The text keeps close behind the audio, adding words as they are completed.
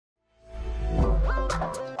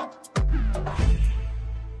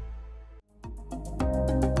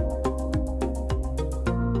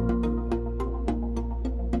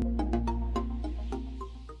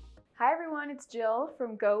Jill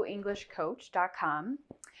from goenglishcoach.com.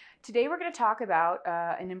 Today we're going to talk about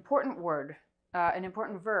an important word, an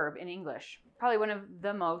important verb in English, probably one of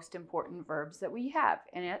the most important verbs that we have,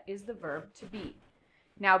 and it is the verb to be.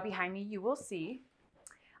 Now behind me you will see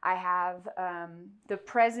I have the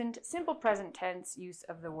simple present tense use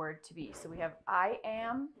of the word to be. So we have I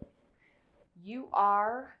am, you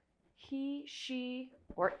are, he, she,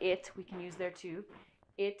 or it, we can use there too.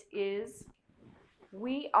 It is,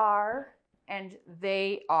 we are, and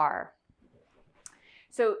they are.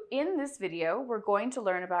 So in this video, we're going to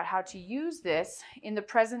learn about how to use this in the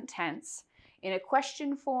present tense, in a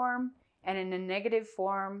question form and in a negative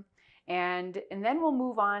form, and then we'll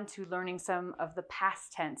move on to learning some of the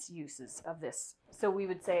past tense uses of this. So we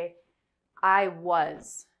would say, I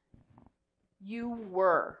was, you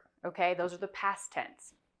were, okay? Those are the past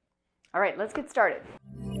tense. All right, let's get started.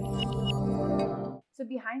 So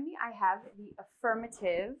behind me, I have the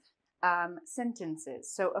affirmative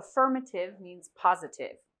sentences. So affirmative means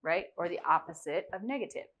positive, right? Or the opposite of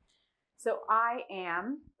negative. So I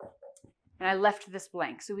am, and I left this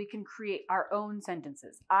blank so we can create our own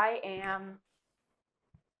sentences. I am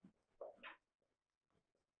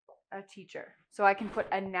a teacher. So I can put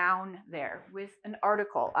a noun there with an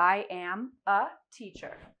article. I am a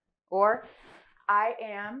teacher. Or I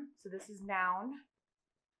am, so this is noun,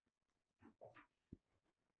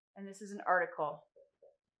 and this is an article.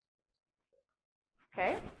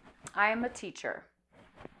 Okay, I am a teacher.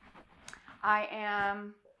 I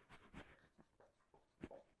am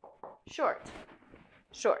short,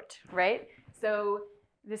 right? So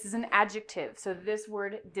this is an adjective. So this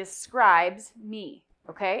word describes me,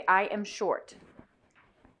 okay? I am short.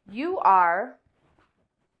 You are,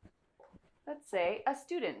 let's say, a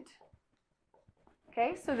student.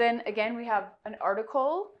 Okay, so then again, we have an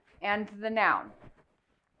article and the noun.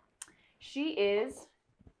 She is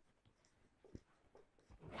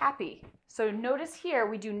happy. So notice here,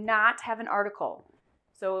 we do not have an article.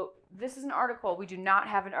 So this is an article. We do not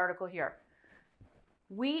have an article here.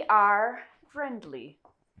 We are friendly.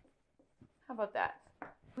 How about that?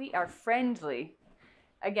 We are friendly.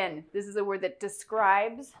 Again, this is a word that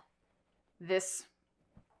describes this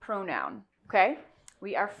pronoun, okay?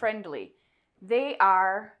 We are friendly. They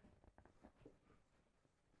are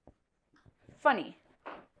funny.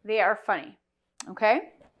 They are funny,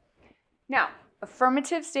 okay? Now,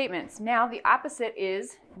 affirmative statements. Now, the opposite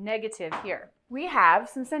is negative here. We have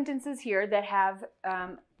some sentences here that have,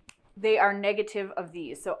 they are negative of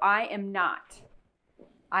these. So, I am not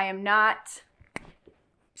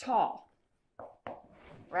tall,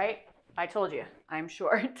 right? I told you, I'm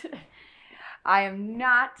short. I am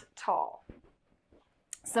not tall.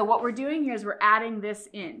 So what we're doing here is we're adding this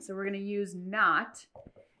in. So we're going to use not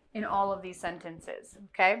in all of these sentences,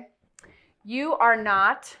 okay? You are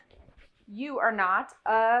not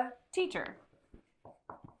a teacher.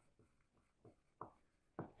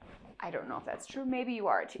 I don't know if that's true. Maybe you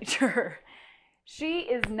are a teacher. She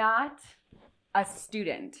is not a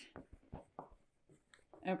student,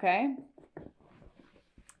 okay?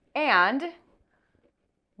 And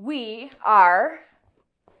we are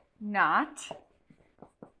not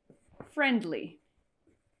friendly.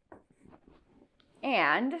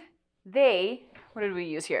 And they, what did we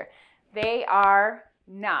use here? They are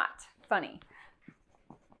not funny.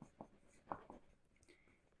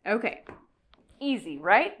 Okay, easy,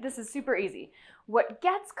 right? This is super easy. What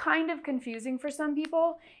gets kind of confusing for some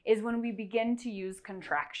people is when we begin to use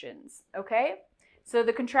contractions, okay? So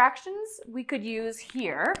the contractions we could use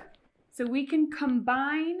here. So we can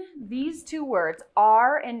combine these two words,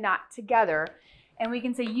 are and not, together, and we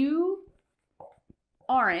can say you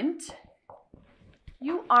aren't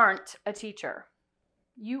a teacher.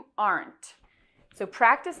 You aren't. So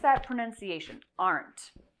practice that pronunciation,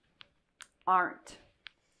 aren't.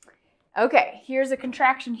 Okay, here's a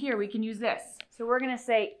contraction here. We can use this. So we're going to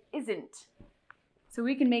say isn't. So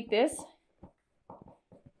we can make this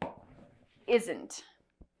isn't.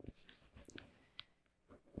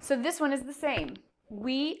 So this one is the same.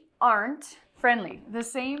 We aren't friendly. The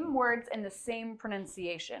same words and the same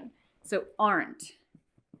pronunciation. So aren't.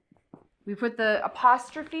 We put the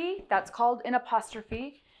apostrophe, that's called an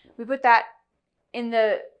apostrophe. We put that in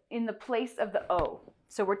the place of the O.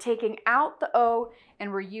 So we're taking out the O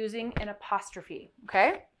and we're using an apostrophe,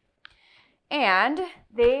 okay? And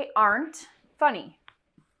they aren't funny.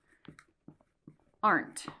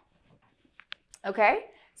 Aren't. Okay?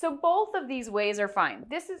 So both of these ways are fine.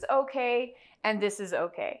 This is okay and this is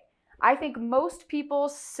okay. I think most people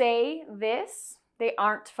say this, they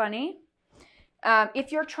aren't funny.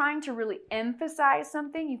 If you're trying to really emphasize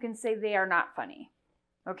something, you can say they are not funny,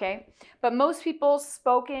 okay? But most people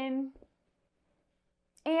spoken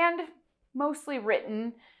and mostly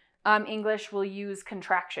written English will use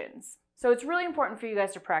contractions. So it's really important for you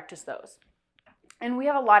guys to practice those. And we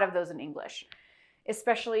have a lot of those in English,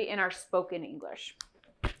 especially in our spoken English.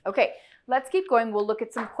 Okay, let's keep going. We'll look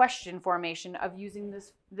at some question formation of using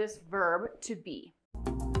this verb to be.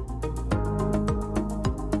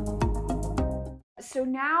 So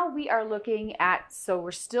now we are looking at, so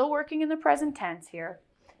we're still working in the present tense here.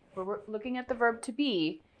 We're looking at the verb to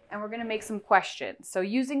be, and we're going to make some questions. So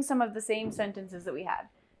using some of the same sentences that we had.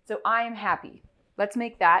 So I am happy. Let's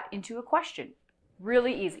make that into a question.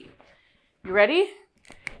 Really easy. You ready?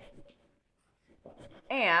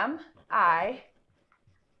 Am I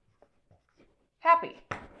happy?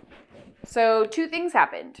 So two things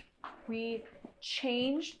happened. We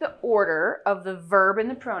changed the order of the verb and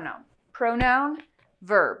the pronoun. Pronoun,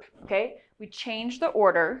 verb, okay? We changed the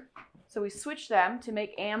order, so we switched them to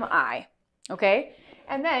make am I, okay?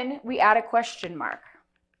 And then we add a question mark.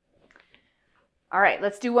 All right,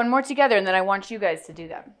 let's do one more together, and then I want you guys to do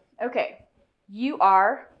them. Okay, you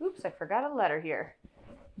are, oops, I forgot a letter here.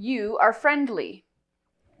 You are friendly.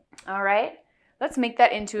 All right, let's make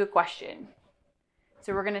that into a question.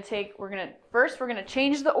 So we're gonna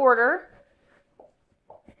change the order.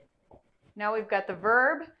 Now we've got the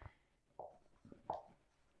verb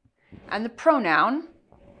and the pronoun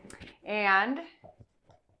and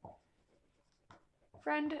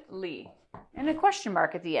friendly and a question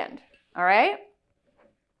mark at the end. All right?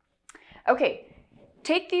 Okay,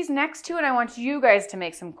 take these next two and I want you guys to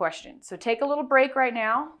make some questions. So take a little break right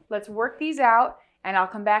now. Let's work these out and I'll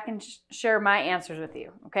come back and share my answers with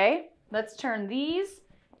you. Okay? Let's turn these.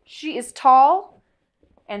 She is tall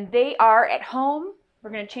and they are at home.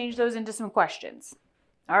 We're going to change those into some questions.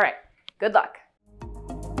 All right, good luck.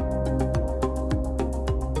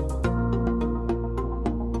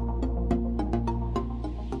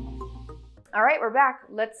 All right, we're back.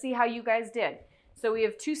 Let's see how you guys did. So we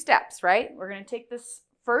have two steps, right? We're going to take this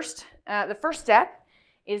first. The first step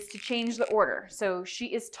is to change the order. So she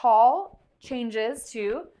is tall changes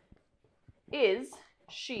to is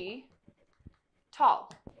she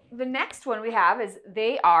tall. The next one we have is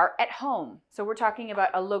they are at home. So we're talking about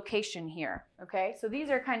a location here, okay? So these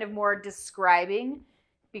are kind of more describing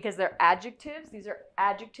because they're adjectives. These are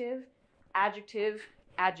adjective, adjective,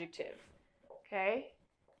 adjective, okay?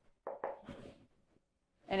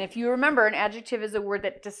 And if you remember, an adjective is a word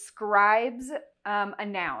that describes a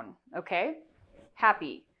noun, okay?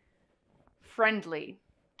 Happy, friendly,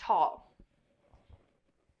 tall.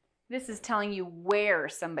 This is telling you where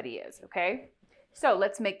somebody is, okay? So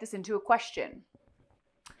let's make this into a question.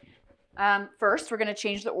 First, we're going to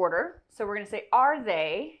change the order. So we're going to say, are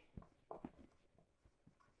they?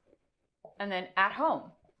 And then at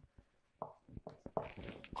home.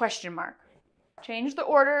 Question mark. Change the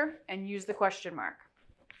order and use the question mark.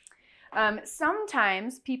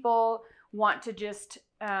 Sometimes people want to just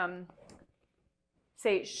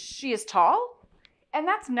say she is tall, and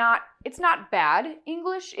it's not bad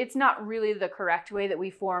English. It's not really the correct way that we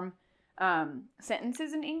form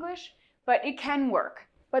sentences in English, but it can work.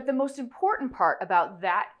 But the most important part about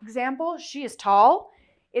that example, she is tall,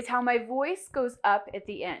 is how my voice goes up at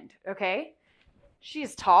the end, okay? She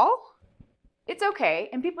is tall. It's okay,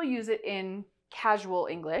 and people use it in casual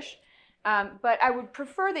English. But I would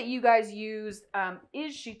prefer that you guys use,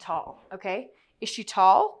 is she tall, okay? Is she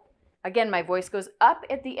tall? Again, my voice goes up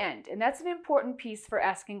at the end, and that's an important piece for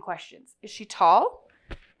asking questions. Is she tall?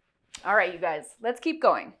 All right, you guys, let's keep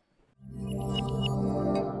going.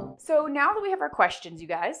 So now that we have our questions, you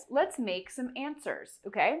guys, let's make some answers,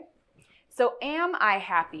 okay? So am I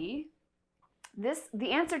happy?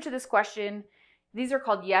 The answer to this question, these are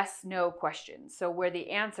called yes, no questions. So where the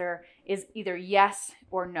answer is either yes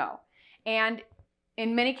or no. And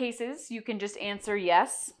in many cases, you can just answer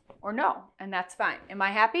yes or no, and that's fine. Am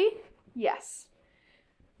I happy? Yes.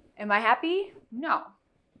 Am I happy? No.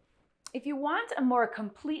 If you want a more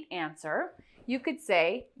complete answer, you could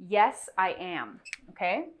say, yes, I am,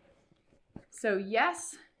 okay? So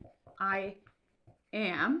yes, I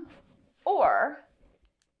am. Or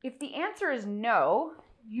if the answer is no,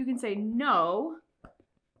 you can say, no,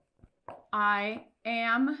 I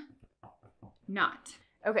am not.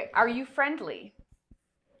 Okay, are you friendly?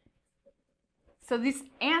 So this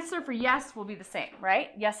answer for yes will be the same, right?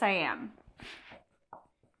 Yes, I am.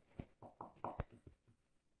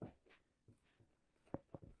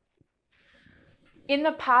 In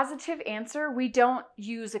the positive answer, we don't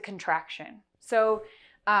use a contraction. So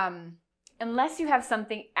unless you have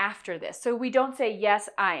something after this. So we don't say yes,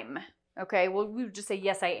 I'm. Okay, well, we would just say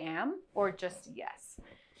yes, I am, or just yes.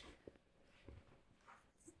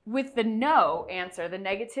 With the no answer, the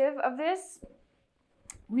negative of this,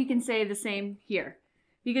 we can say the same here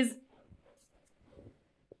because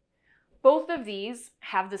both of these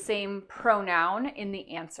have the same pronoun in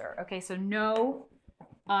the answer. Okay, so no,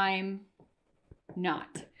 I'm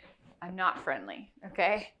not. I'm not friendly,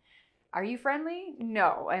 okay? Are you friendly?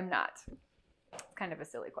 No, I'm not. Kind of a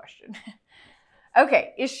silly question.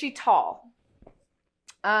 Okay, is she tall?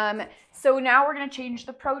 So now we're going to change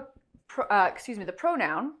the the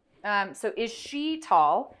pronoun. So is she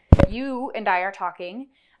tall? You and I are talking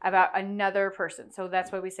about another person. So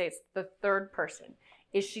that's why we say it's the third person.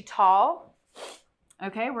 Is she tall?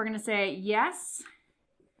 Okay, we're going to say yes,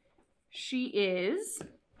 she is,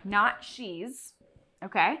 not she's.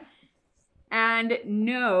 Okay. And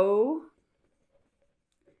no,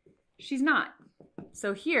 she's not.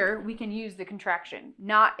 So here we can use the contraction,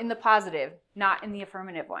 not in the positive, not in the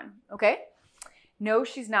affirmative one. Okay? No,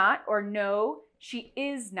 she's not, or no, she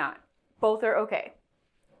is not. Both are okay.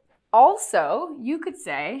 Also, you could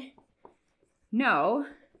say, no,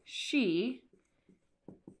 she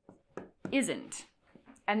isn't.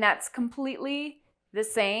 And that's completely the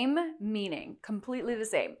same meaning, completely the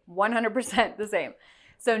same, 100% the same.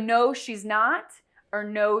 So no, she's not, or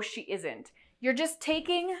no, she isn't. You're just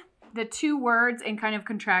taking the two words and kind of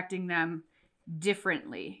contracting them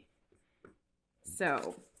differently.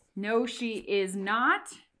 So no, she is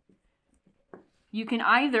not. You can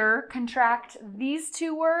either contract these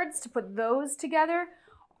two words to put those together,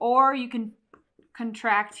 or you can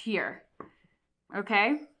contract here.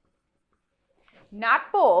 Okay?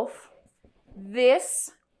 Not both,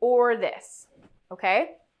 this or this.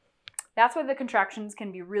 Okay? That's why the contractions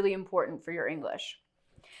can be really important for your English.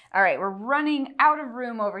 All right, we're running out of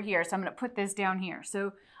room over here, so I'm going to put this down here.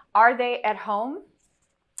 So are they at home?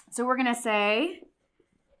 So we're going to say,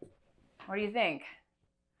 what do you think?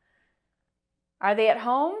 Are they at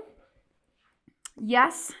home?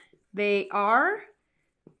 Yes, they are.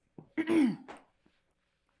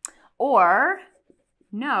 Or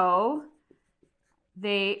no,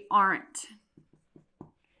 they aren't.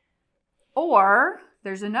 Or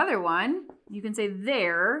there's another one. You can say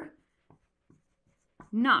they're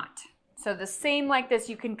not. So the same like this,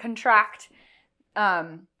 you can contract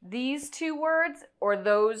these two words or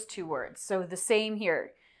those two words. So the same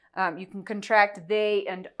here. You can contract they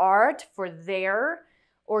and art for their,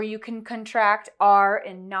 or you can contract are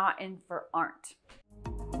and not and for aren't.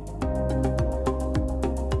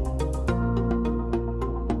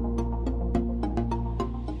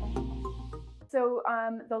 So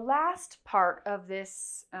the last part of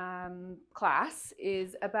this class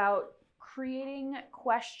is about creating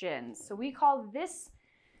questions. So we call this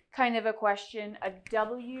kind of a question a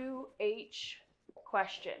WH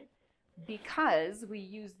question because we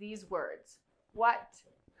use these words: what,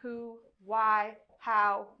 who, why,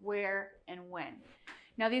 how, where, and when.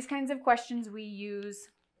 Now these kinds of questions we use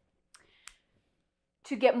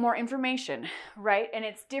to get more information, right? And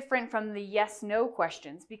it's different from the yes-no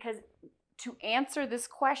questions because to answer this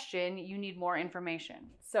question, you need more information.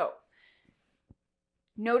 So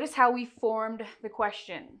notice how we formed the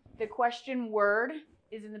question. The question word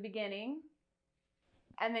is in the beginning,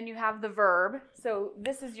 and then you have the verb. So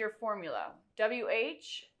this is your formula.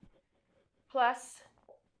 WH plus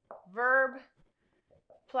verb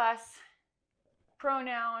plus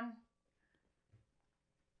pronoun.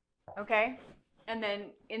 Okay? And then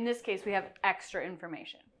in this case, we have extra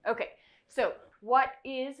information. Okay, so what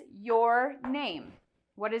is your name?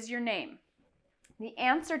 What is your name? The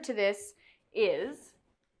answer to this is,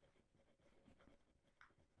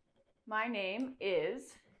 my name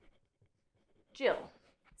is Jill.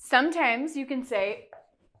 Sometimes you can say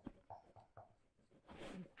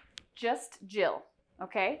just Jill,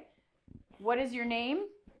 okay? What is your name?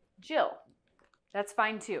 Jill. That's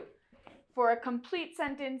fine too. For a complete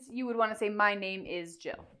sentence, you would want to say my name is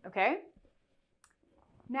Jill, okay?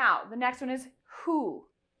 Now, the next one is who.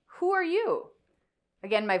 Who are you?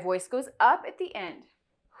 Again, my voice goes up at the end.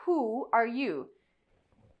 Who are you?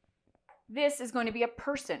 This is going to be a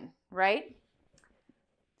person, right?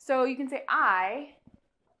 So you can say, I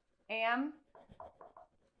am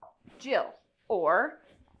Jill, or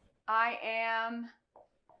I am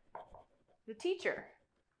the teacher.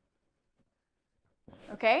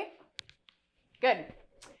 Okay? Good.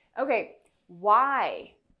 Okay,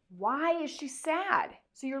 why? Why is she sad?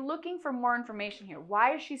 So you're looking for more information here.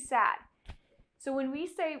 Why is she sad? So when we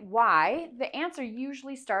say why, the answer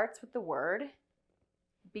usually starts with the word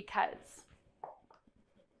because.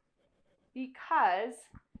 Because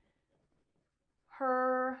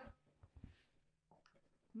her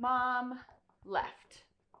mom left.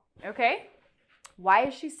 Okay? Why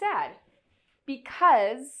is she sad?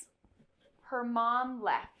 Because her mom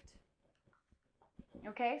left.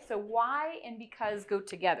 Okay, so why and because go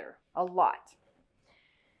together a lot.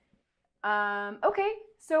 Okay,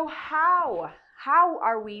 so how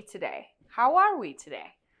are we today? How are we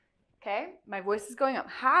today? Okay, my voice is going up.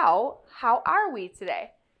 How are we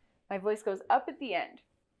today? My voice goes up at the end.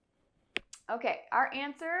 Okay, our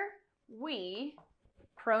answer, we,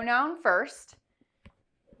 pronoun first,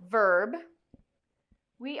 verb,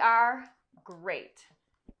 we are great.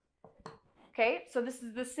 Okay, so this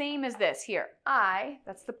is the same as this here. I,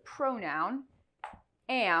 that's the pronoun,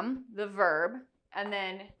 am, the verb, and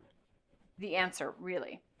then the answer,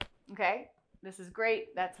 really. Okay, this is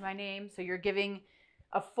great, that's my name. So you're giving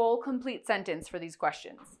a full, complete sentence for these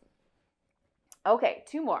questions. Okay,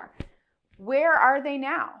 2 more. Where are they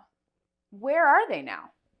now? Where are they now?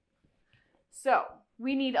 So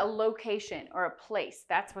we need a location or a place.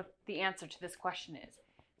 That's what the answer to this question is.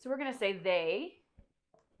 So we're going to say they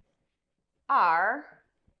are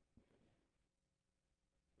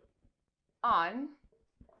on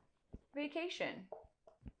vacation.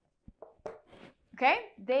 Okay,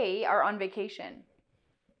 they are on vacation.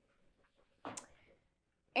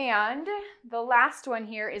 And the last one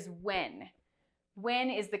here is when. When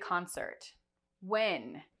is the concert?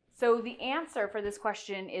 When? So the answer for this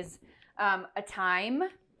question is a time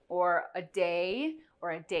or a day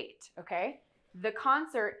or a date, okay? The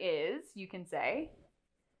concert is, you can say,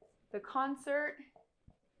 the concert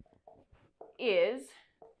is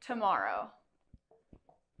tomorrow.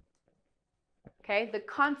 Okay, the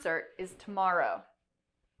concert is tomorrow.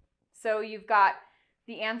 So you've got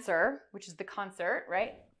the answer, which is the concert,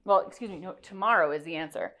 right? Well, excuse me, no, tomorrow is the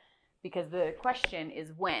answer because the question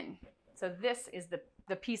is when. So this is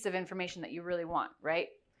the piece of information that you really want, right?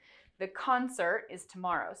 The concert is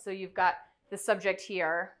tomorrow. So you've got the subject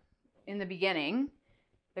here in the beginning.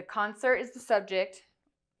 The concert is the subject,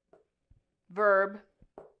 verb,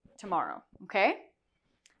 tomorrow, okay?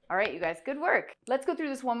 All right, you guys, good work. Let's go through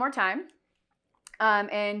this one more time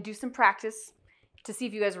and do some practice to see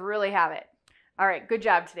if you guys really have it. All right, good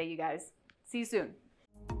job today, you guys. See you soon.